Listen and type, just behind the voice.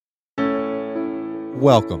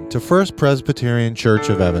Welcome to First Presbyterian Church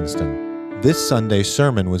of Evanston. This Sunday's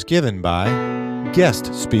sermon was given by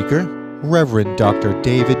guest speaker, Reverend Dr.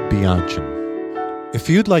 David Bianchin. If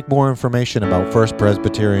you'd like more information about First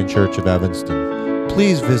Presbyterian Church of Evanston,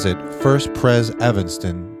 please visit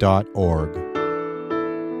firstpresevanston.org.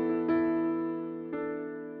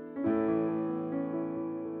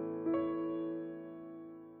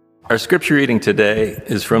 Our scripture reading today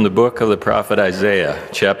is from the book of the prophet Isaiah,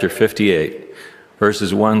 chapter 58,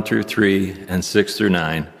 verses 1 through 3 and 6 through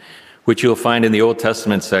 9, which you'll find in the Old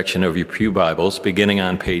Testament section of your pew Bibles, beginning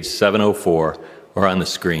on page 704 or on the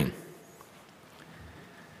screen.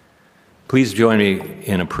 Please join me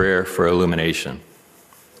in a prayer for illumination.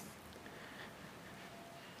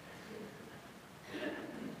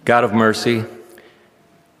 God of mercy,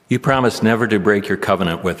 you promised never to break your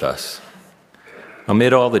covenant with us.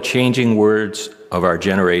 Amid all the changing words of our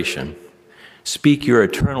generation, speak your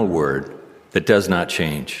eternal word that does not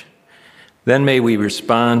change. Then may we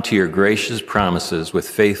respond to your gracious promises with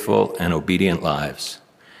faithful and obedient lives.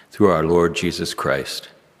 Through our Lord Jesus Christ.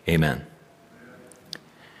 Amen.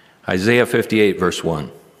 Isaiah 58, verse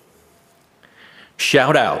 1.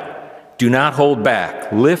 Shout out, do not hold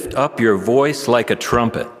back, lift up your voice like a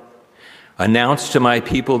trumpet. Announce to my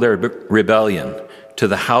people their rebellion, to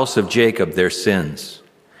the house of Jacob their sins.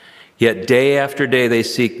 Yet day after day they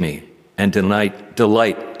seek me, and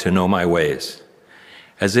delight to know my ways,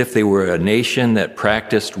 as if they were a nation that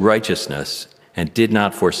practiced righteousness and did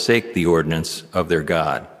not forsake the ordinance of their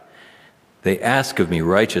God. They ask of me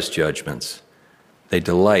righteous judgments. They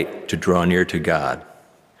delight to draw near to God.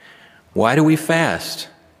 Why do we fast,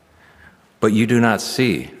 but you do not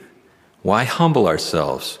see? Why humble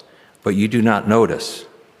ourselves, but you do not notice?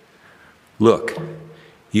 Look,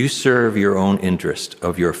 you serve your own interest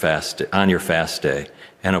on your fast day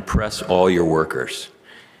and oppress all your workers.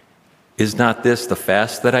 Is not this the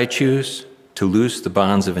fast that I choose, to loose the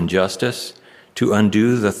bonds of injustice, to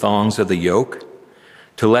undo the thongs of the yoke,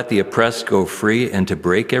 to let the oppressed go free and to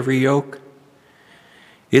break every yoke?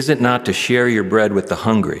 Is it not to share your bread with the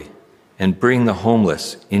hungry and bring the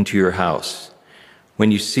homeless into your house?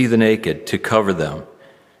 When you see the naked, to cover them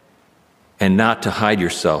and not to hide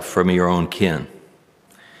yourself from your own kin?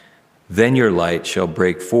 Then your light shall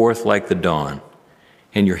break forth like the dawn,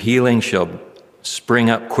 and your healing shall spring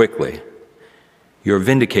up quickly. Your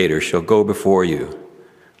vindicator shall go before you.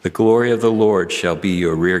 The glory of the Lord shall be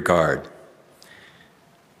your rear guard.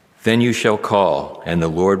 Then you shall call, and the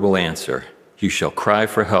Lord will answer. You shall cry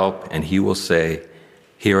for help, and he will say,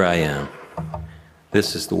 Here I am.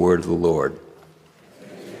 This is the word of the Lord.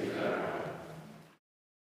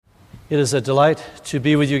 It is a delight to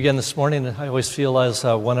be with you again this morning. I always feel, as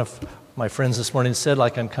one of my friends this morning said,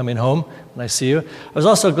 like I'm coming home when I see you. I was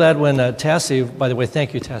also glad when Tassie, by the way,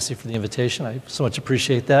 thank you, Tassie, for the invitation. I so much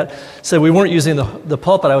appreciate that. Said we weren't using the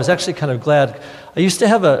pulpit. I was actually kind of glad. I used to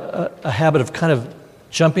have a habit of kind of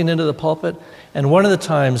jumping into the pulpit, and one of the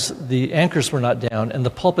times the anchors were not down, and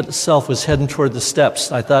the pulpit itself was heading toward the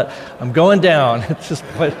steps. I thought, I'm going down.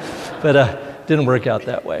 but didn't work out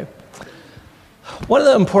that way. One of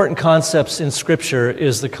the important concepts in Scripture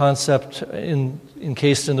is the concept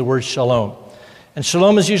encased in the word shalom. And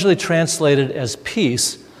shalom is usually translated as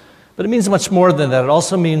peace, but it means much more than that. It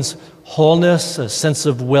also means wholeness, a sense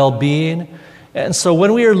of well-being. And so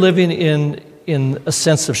when we are living in a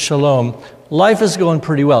sense of shalom, life is going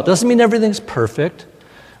pretty well. It doesn't mean everything's perfect,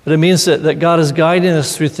 but it means that God is guiding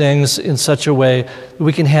us through things in such a way that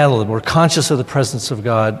we can handle them. We're conscious of the presence of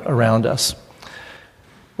God around us.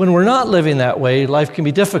 When we're not living that way, life can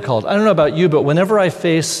be difficult. I don't know about you, but whenever I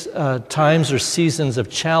face times or seasons of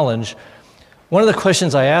challenge, one of the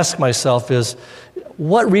questions I ask myself is,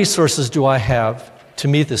 what resources do I have to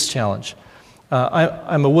meet this challenge?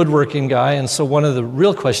 I'm a woodworking guy, and so one of the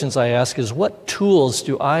real questions I ask is, what tools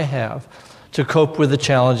do I have to cope with the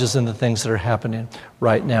challenges and the things that are happening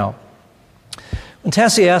right now? When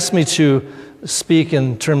Tassie asked me to speak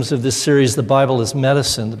in terms of this series, The Bible is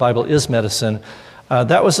Medicine,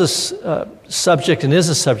 that was a subject and is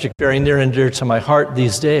a subject very near and dear to my heart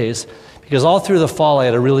these days, because all through the fall I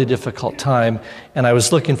had a really difficult time, and I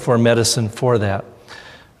was looking for medicine for that.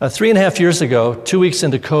 3.5 years ago, 2 weeks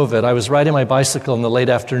into COVID, I was riding my bicycle in the late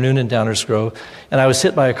afternoon in Downers Grove, and I was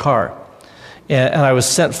hit by a car. And I was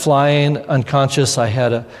sent flying, unconscious. I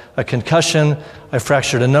had a concussion. I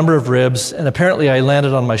fractured a number of ribs, and apparently I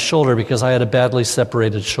landed on my shoulder because I had a badly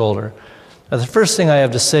separated shoulder. Now, the first thing I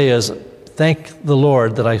have to say is, thank the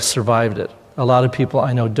Lord that I survived it. A lot of people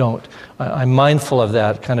I know don't. I'm mindful of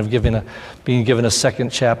that, kind of being given a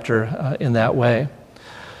second chapter in that way.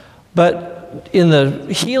 But But in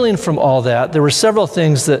the healing from all that, there were several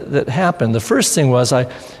things that happened. The first thing was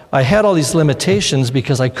I had all these limitations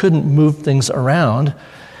because I couldn't move things around.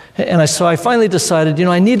 And so I finally decided,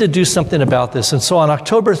 I need to do something about this. And so on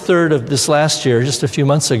October 3rd of this last year, just a few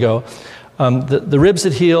months ago, the ribs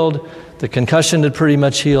had healed, the concussion had pretty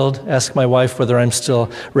much healed. Ask my wife whether I'm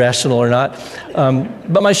still rational or not.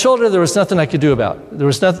 But my shoulder, there was nothing I could do about. There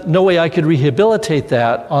was no way I could rehabilitate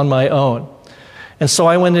that on my own. And so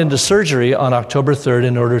I went into surgery on October 3rd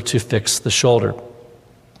in order to fix the shoulder.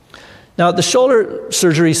 Now, the shoulder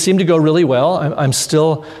surgery seemed to go really well. I'm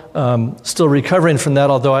still recovering from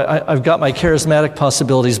that, although I've got my charismatic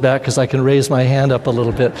possibilities back because I can raise my hand up a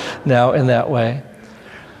little bit now in that way.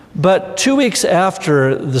 But 2 weeks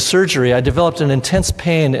after the surgery, I developed an intense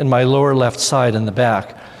pain in my lower left side in the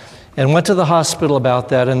back and went to the hospital about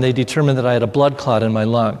that, and they determined that I had a blood clot in my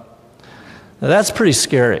lung. Now, that's pretty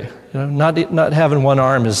scary. Not having one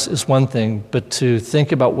arm is one thing, but to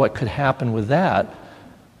think about what could happen with that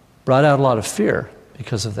brought out a lot of fear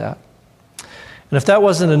because of that. And if that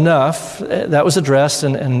wasn't enough, that was addressed,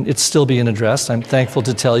 and it's still being addressed. I'm thankful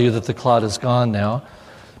to tell you that the clot is gone now.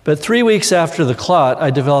 But 3 weeks after the clot, I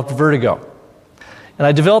developed vertigo. And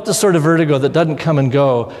I developed a sort of vertigo that doesn't come and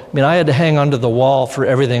go. I mean, I had to hang onto the wall for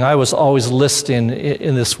everything. I was always listing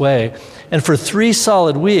in this way. And for 3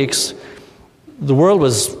 solid weeks, the world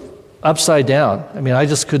was upside down. I mean, I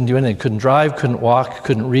just couldn't do anything. Couldn't drive, couldn't walk,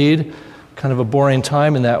 couldn't read. Kind of a boring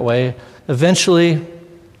time in that way. Eventually,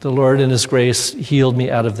 the Lord in His grace healed me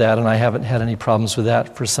out of that, and I haven't had any problems with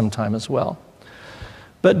that for some time as well.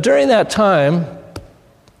 But during that time,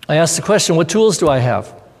 I asked the question, what tools do I have?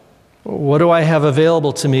 What do I have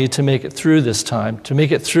available to me to make it through this time, to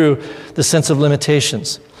make it through the sense of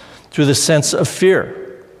limitations, through the sense of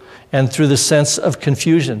fear, and through the sense of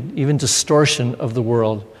confusion, even distortion of the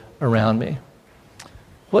world around me?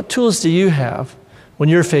 What tools do you have when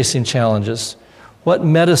you're facing challenges? What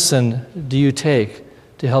medicine do you take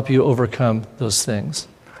to help you overcome those things?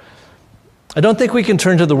 I don't think we can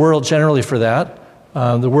turn to the world generally for that.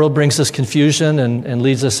 The world brings us confusion and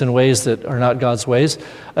leads us in ways that are not God's ways.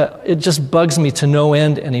 It just bugs me to no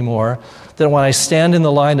end anymore that when I stand in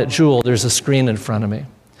the line at Jewel, there's a screen in front of me.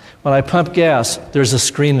 When I pump gas, there's a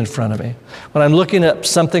screen in front of me. When I'm looking at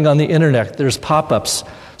something on the internet, there's pop-ups.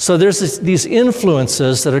 So there's these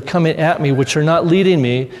influences that are coming at me which are not leading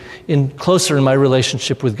me closer in my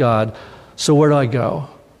relationship with God. So where do I go?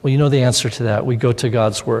 Well, you know the answer to that. We go to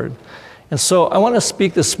God's Word. And so I want to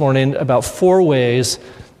speak this morning about 4 ways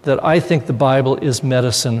that I think the Bible is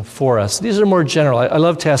medicine for us. These are more general. I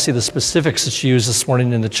love, Tassie, the specifics that you used this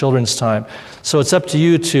morning in the children's time. So it's up to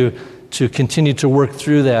you to continue to work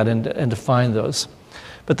through that and to find those.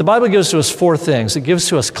 But the Bible gives to us 4 things. It gives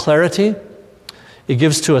to us clarity. It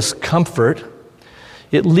gives to us comfort.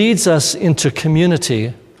 It leads us into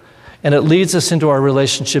community. And it leads us into our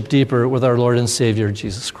relationship deeper with our Lord and Savior,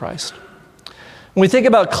 Jesus Christ. When we think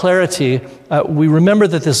about clarity, we remember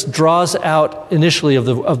that this draws out initially of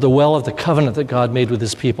the well of the covenant that God made with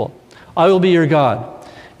His people. I will be your God,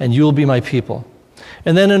 and you will be my people.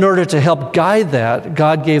 And then in order to help guide that,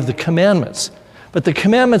 God gave the commandments. But the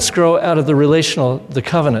commandments grow out of the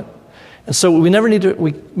covenant. And so we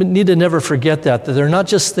need to never forget that they're not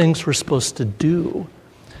just things we're supposed to do,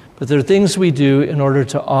 but they're things we do in order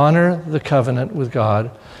to honor the covenant with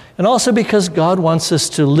God. And also because God wants us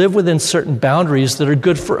to live within certain boundaries that are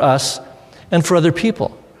good for us and for other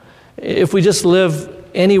people. If we just live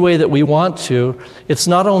any way that we want to, it's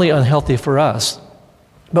not only unhealthy for us,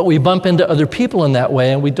 but we bump into other people in that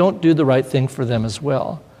way and we don't do the right thing for them as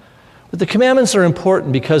well. But the commandments are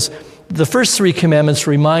important because the first 3 commandments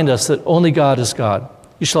remind us that only God is God.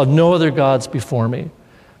 You shall have no other gods before me.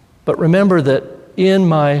 But remember that in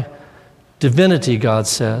my divinity, God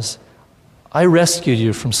says, I rescued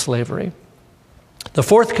you from slavery. The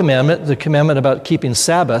 4th commandment, the commandment about keeping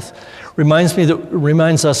Sabbath, reminds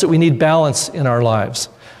us that we need balance in our lives.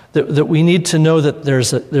 That we need to know that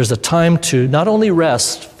there's a time to not only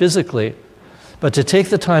rest physically, but to take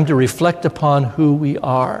the time to reflect upon who we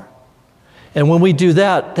are. And when we do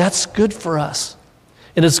that, that's good for us.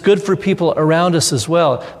 And it's good for people around us as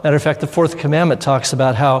well. Matter of fact, the 4th commandment talks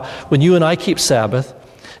about how when you and I keep Sabbath,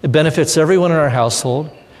 it benefits everyone in our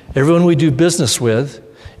household, everyone we do business with,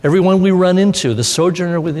 everyone we run into, the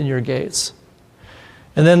sojourner within your gates.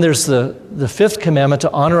 And then there's the 5th commandment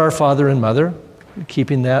to honor our father and mother,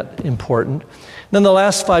 keeping that important. And then the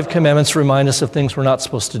last 5 commandments remind us of things we're not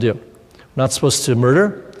supposed to do. We're not supposed to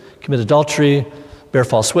murder, commit adultery, bear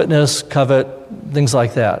false witness, covet, things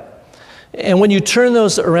like that. And when you turn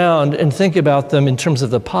those around and think about them in terms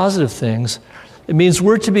of the positive things, It means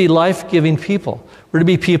we're to be life-giving people. We're to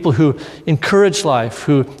be people who encourage life,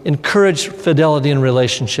 who encourage fidelity in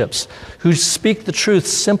relationships, who speak the truth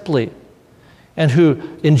simply, and who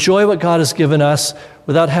enjoy what God has given us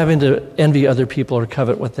without having to envy other people or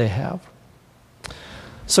covet what they have.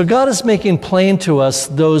 So God is making plain to us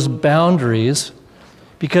those boundaries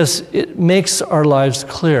because it makes our lives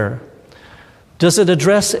clear. Does it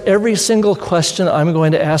address every single question I'm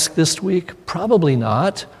going to ask this week? Probably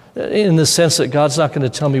not, in the sense that God's not going to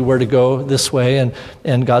tell me where to go this way,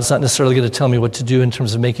 and God's not necessarily going to tell me what to do in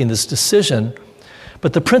terms of making this decision.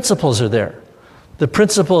 But the principles are there. The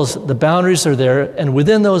principles, the boundaries are there, and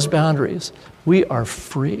within those boundaries, we are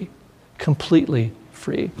free, completely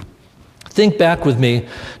free. Think back with me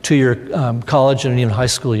to your college and even high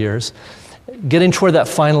school years, getting toward that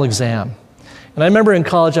final exam. And I remember in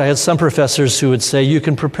college I had some professors who would say, you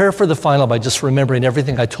can prepare for the final by just remembering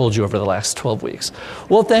everything I told you over the last 12 weeks.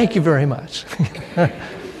 Well, thank you very much.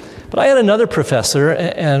 But I had another professor,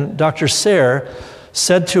 and Dr. Sayre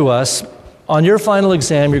said to us, on your final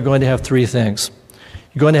exam, you're going to have three things.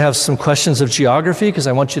 You're going to have some questions of geography, because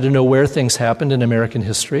I want you to know where things happened in American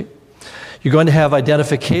history. You're going to have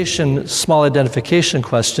small identification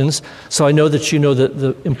questions, so I know that you know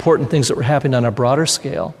the important things that were happening on a broader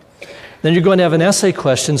scale. Then you're going to have an essay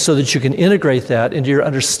question so that you can integrate that into your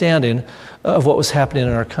understanding of what was happening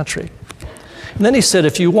in our country. And then he said,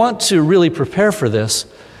 if you want to really prepare for this,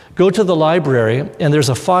 go to the library, and there's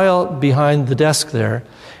a file behind the desk there,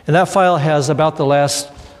 and that file has about the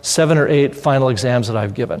last 7 or 8 final exams that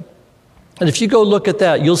I've given. And if you go look at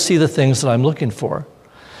that, you'll see the things that I'm looking for.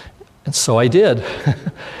 And so I did.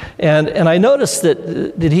 and I noticed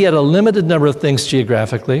that he had a limited number of things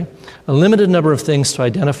geographically, a limited number of things to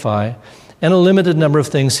identify, and a limited number of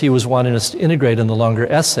things he was wanting us to integrate in the longer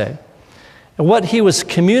essay. And what he was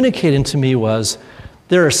communicating to me was,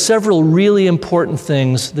 there are several really important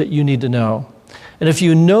things that you need to know. And if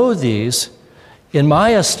you know these, in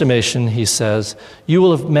my estimation, he says, you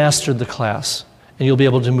will have mastered the class, and you'll be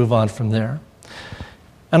able to move on from there.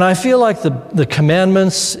 And I feel like the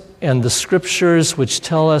commandments and the scriptures which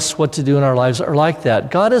tell us what to do in our lives are like that.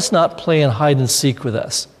 God is not playing hide and seek with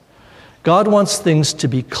us. God wants things to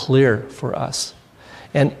be clear for us.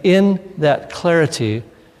 And in that clarity,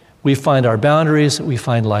 we find our boundaries, we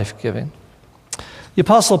find life-giving. The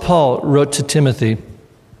Apostle Paul wrote to Timothy,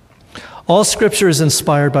 all scripture is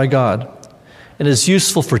inspired by God and is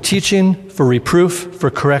useful for teaching, for reproof, for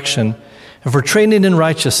correction, and for training in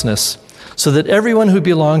righteousness, so that everyone who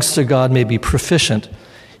belongs to God may be proficient,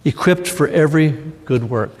 equipped for every good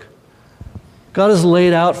work. God has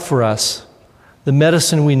laid out for us the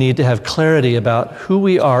medicine we need to have clarity about who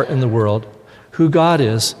we are in the world, who God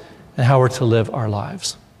is, and how we're to live our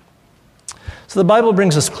lives. So the Bible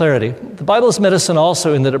brings us clarity. The Bible is medicine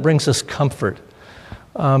also in that it brings us comfort.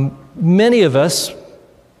 Many of us,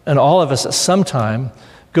 and all of us at some time,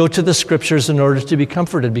 go to the scriptures in order to be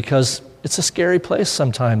comforted, because it's a scary place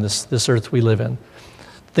sometimes, this earth we live in.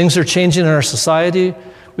 Things are changing in our society.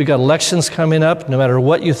 We got elections coming up. No matter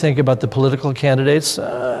what you think about the political candidates,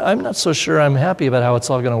 I'm not so sure I'm happy about how it's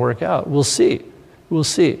all going to work out. We'll see. We'll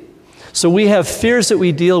see. So we have fears that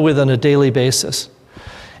we deal with on a daily basis.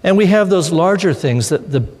 And we have those larger things,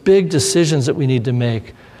 the big decisions that we need to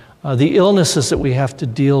make, the illnesses that we have to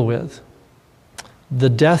deal with, the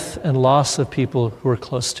death and loss of people who are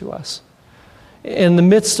close to us. In the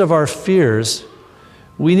midst of our fears,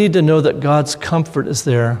 we need to know that God's comfort is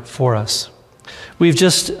there for us. We've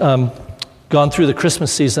just gone through the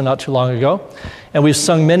Christmas season not too long ago, and we've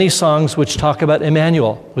sung many songs which talk about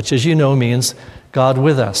Emmanuel, which, as you know, means God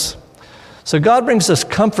with us. So God brings us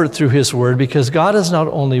comfort through his word, because God is not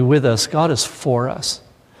only with us, God is for us.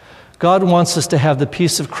 God wants us to have the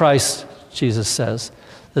peace of Christ, Jesus says,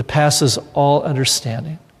 that passes all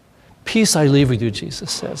understanding. Peace I leave with you,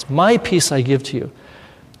 Jesus says. My peace I give to you.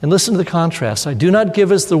 And listen to the contrast. I do not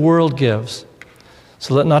give as the world gives.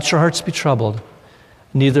 So let not your hearts be troubled,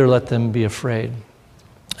 neither let them be afraid.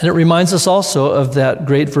 And it reminds us also of that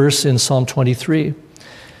great verse in Psalm 23.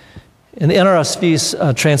 And the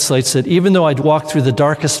NRSV translates it, even though I'd walk through the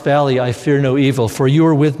darkest valley, I fear no evil, for you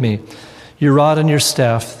are with me. Your rod and your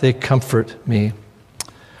staff, they comfort me.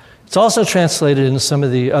 It's also translated in some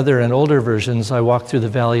of the other and older versions, I walk through the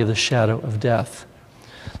valley of the shadow of death.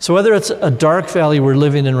 So whether it's a dark valley we're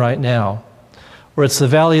living in right now, or it's the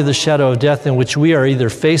valley of the shadow of death in which we are either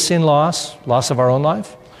facing loss of our own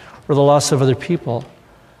life, or the loss of other people,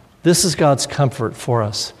 this is God's comfort for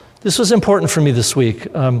us. This was important for me this week.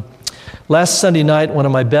 Last Sunday night, one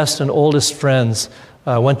of my best and oldest friends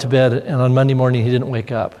went to bed, and on Monday morning he didn't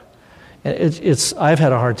wake up. And I've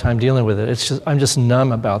had a hard time dealing with it. I'm just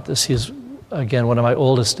numb about this. He's again, one of my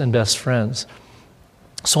oldest and best friends.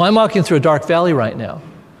 So I'm walking through a dark valley right now,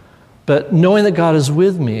 but knowing that God is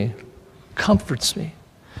with me comforts me.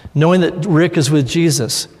 Knowing that Rick is with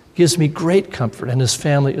Jesus gives me great comfort, and his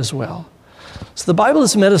family as well. So the Bible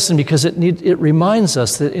is medicine because it reminds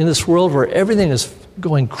us that in this world where everything is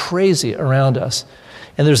going crazy around us,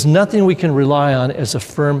 and there's nothing we can rely on as a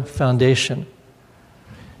firm foundation.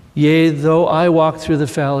 Yea, though I walk through the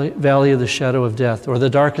valley of the shadow of death, or the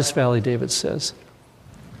darkest valley, David says,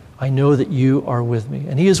 I know that you are with me.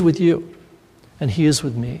 And he is with you, and he is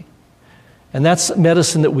with me. And that's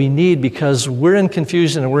medicine that we need because we're in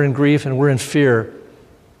confusion, and we're in grief, and we're in fear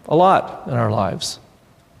a lot in our lives.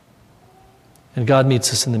 And God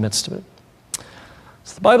meets us in the midst of it.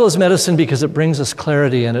 So the Bible is medicine because it brings us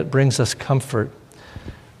clarity and it brings us comfort.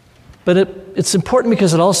 But it's important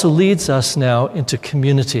because it also leads us now into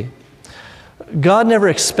community. God never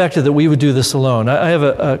expected that we would do this alone. I have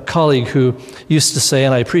a colleague who used to say,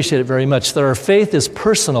 and I appreciate it very much, that our faith is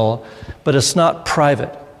personal, but it's not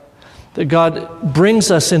private. That God brings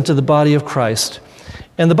us into the body of Christ.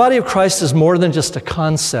 And the body of Christ is more than just a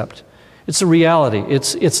concept. It's a reality.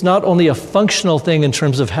 It's not only a functional thing in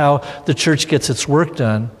terms of how the church gets its work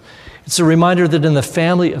done. It's a reminder that in the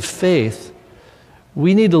family of faith,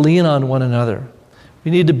 we need to lean on one another.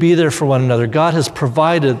 We need to be there for one another. God has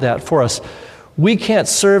provided that for us. We can't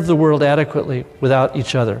serve the world adequately without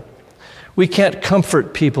each other. We can't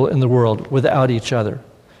comfort people in the world without each other.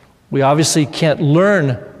 We obviously can't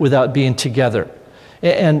learn without being together.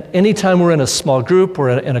 And anytime we're in a small group or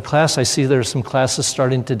in a class, I see there are some classes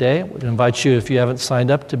starting today. I would invite you, if you haven't signed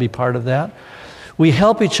up, to be part of that. We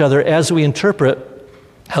help each other as we interpret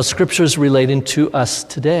how Scripture is relating to us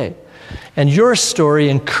today. And your story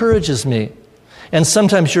encourages me. And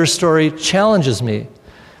sometimes your story challenges me.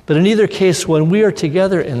 But in either case, when we are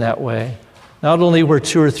together in that way, not only where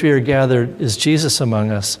 2 or 3 are gathered is Jesus among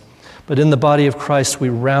us, but in the body of Christ, we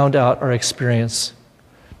round out our experience.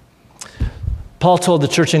 Paul told the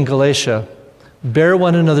church in Galatia, bear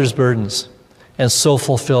one another's burdens and so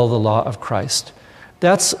fulfill the law of Christ.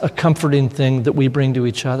 That's a comforting thing that we bring to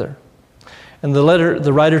each other. And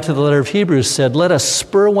the writer to the letter of Hebrews said, let us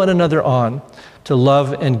spur one another on to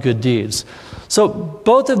love and good deeds. So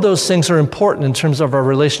both of those things are important in terms of our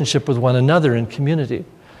relationship with one another in community.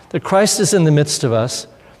 That Christ is in the midst of us,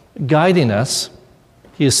 guiding us.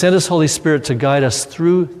 He has sent his Holy Spirit to guide us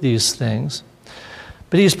through these things.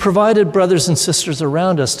 But he's provided brothers and sisters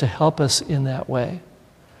around us to help us in that way.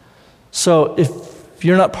 So if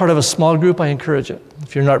you're not part of a small group, I encourage it.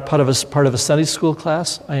 If you're not part of a Sunday school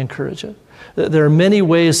class, I encourage it. There are many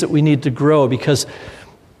ways that we need to grow because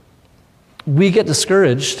we get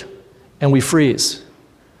discouraged and we freeze.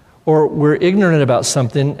 Or we're ignorant about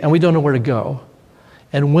something and we don't know where to go.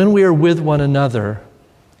 And when we are with one another,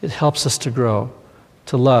 it helps us to grow,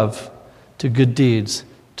 to love, to good deeds,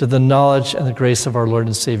 to the knowledge and the grace of our Lord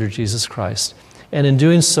and Savior Jesus Christ. And in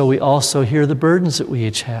doing so, we also hear the burdens that we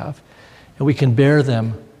each have, and we can bear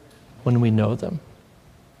them when we know them.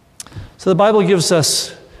 So the Bible gives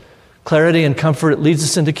us clarity and comfort. It leads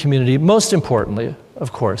us into community. Most importantly,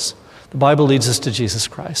 of course, the Bible leads us to Jesus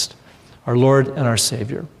Christ, our Lord and our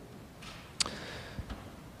Savior.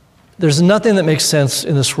 There's nothing that makes sense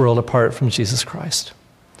in this world apart from Jesus Christ.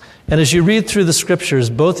 And as you read through the Scriptures,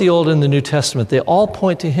 both the Old and the New Testament, they all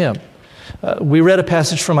point to him. We read a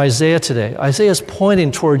passage from Isaiah today. Isaiah is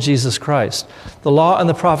pointing toward Jesus Christ. The law and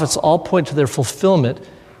the prophets all point to their fulfillment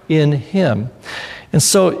in him. And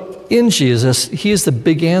so in Jesus, he is the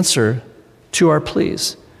big answer to our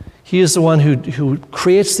pleas. He is the one who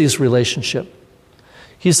creates these relationships.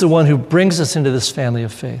 He's the one who brings us into this family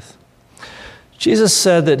of faith. Jesus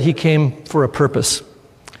said that he came for a purpose.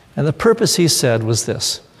 And the purpose, he said, was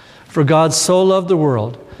this: for God so loved the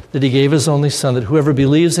world that he gave his only Son, that whoever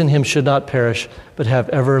believes in him should not perish, but have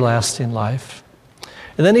everlasting life.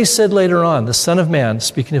 And then he said later on, the Son of Man,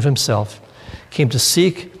 speaking of himself, came to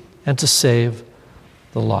seek and to save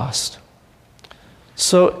the lost.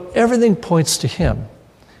 So everything points to him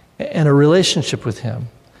and a relationship with him.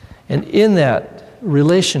 And in that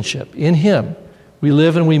relationship, in him, we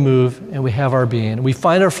live and we move and we have our being. We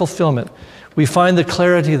find our fulfillment. We find the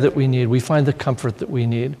clarity that we need. We find the comfort that we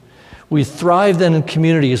need. We thrive then in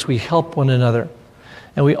community as we help one another.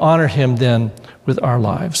 And we honor him then with our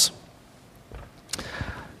lives.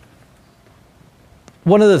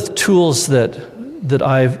 One of the tools that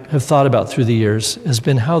I have thought about through the years has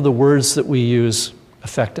been how the words that we use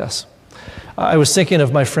affect us. I was thinking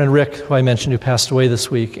of my friend Rick, who I mentioned, who passed away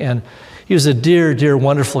this week, and he was a dear, dear,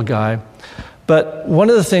 wonderful guy. But one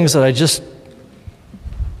of the things that I just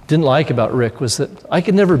didn't like about Rick was that I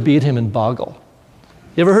could never beat him in Boggle.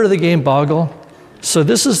 You ever heard of the game Boggle? So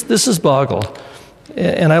this is Boggle.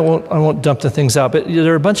 And I won't dump the things out, but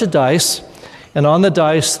there are a bunch of dice, and on the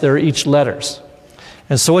dice there are each letters.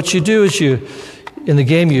 And so what you do is in the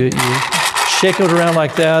game you shake it around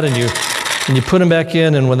like that, and you put them back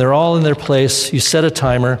in, and when they're all in their place, you set a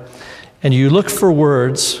timer, and you look for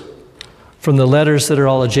words from the letters that are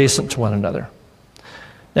all adjacent to one another.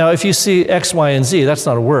 Now, if you see X, Y, and Z, that's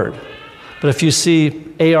not a word. But if you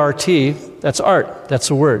see ART, that's art, that's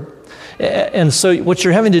a word. And so what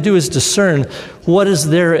you're having to do is discern what is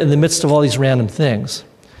there in the midst of all these random things.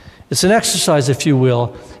 It's an exercise, if you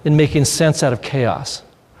will, in making sense out of chaos.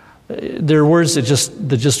 There are words that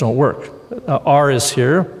just don't work. R is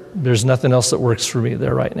here. There's nothing else that works for me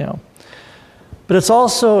there right now. But it's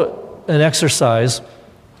also an exercise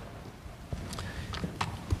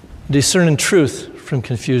discerning truth from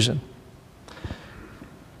confusion.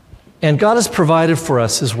 And God has provided for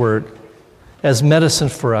us His Word as medicine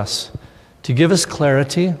for us, to give us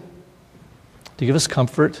clarity, to give us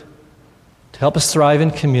comfort, to help us thrive in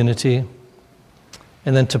community,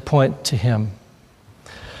 and then to point to Him.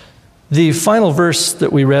 The final verse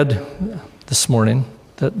that we read this morning,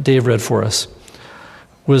 that Dave read for us,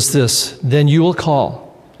 was this: "Then you will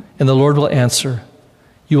call, and the Lord will answer.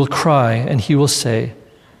 You will cry, and He will say,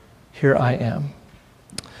 'Here I am.'"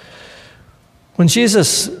 When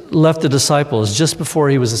Jesus left the disciples just before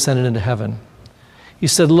He was ascended into heaven, He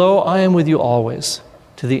said, "Lo, I am with you always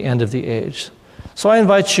to the end of the age." So I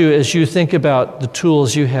invite you, as you think about the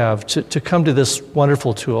tools you have, to come to this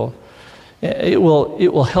wonderful tool. It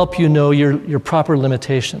will help you know your proper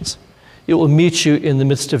limitations. It will meet you in the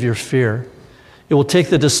midst of your fear. It will take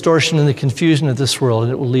the distortion and the confusion of this world,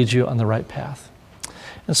 and it will lead you on the right path.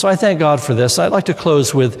 And so I thank God for this. I'd like to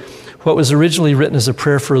close with what was originally written as a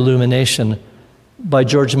prayer for illumination by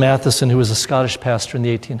George Matheson, who was a Scottish pastor in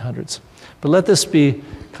the 1800s. But let this be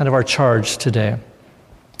kind of our charge today.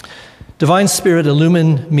 Divine Spirit,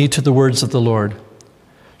 illumine me to the words of the Lord.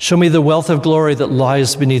 Show me the wealth of glory that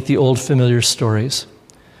lies beneath the old familiar stories.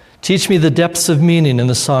 Teach me the depths of meaning in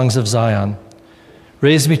the songs of Zion.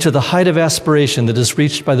 Raise me to the height of aspiration that is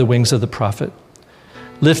reached by the wings of the prophet.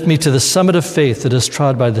 Lift me to the summit of faith that is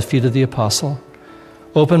trod by the feet of the apostle.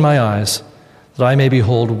 Open my eyes that I may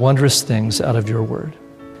behold wondrous things out of your word.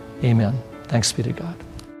 Amen. Thanks be to God.